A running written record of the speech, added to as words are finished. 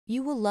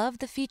You will love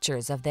the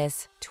features of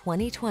this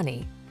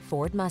 2020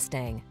 Ford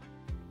Mustang.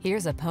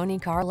 Here's a pony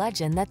car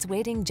legend that's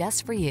waiting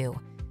just for you.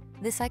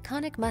 This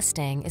iconic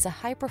Mustang is a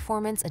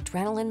high-performance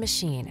adrenaline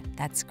machine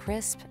that's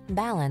crisp,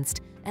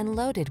 balanced, and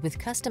loaded with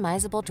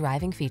customizable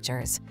driving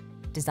features.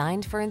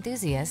 Designed for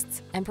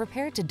enthusiasts and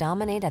prepared to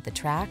dominate at the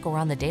track or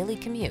on the daily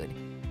commute,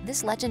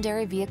 this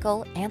legendary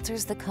vehicle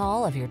answers the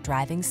call of your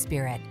driving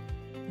spirit.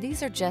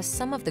 These are just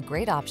some of the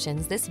great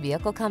options this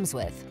vehicle comes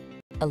with: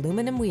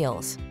 aluminum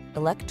wheels,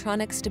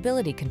 electronic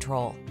stability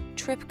control,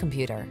 trip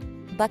computer,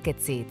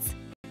 bucket seats,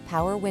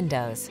 power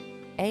windows,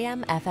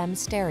 AM/FM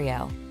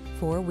stereo,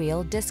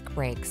 four-wheel disc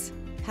brakes,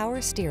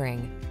 power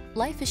steering.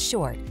 Life is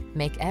short.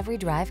 Make every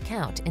drive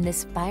count in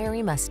this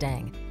fiery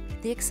Mustang.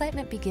 The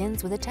excitement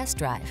begins with a test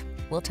drive.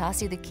 We'll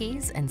toss you the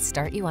keys and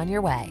start you on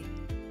your way.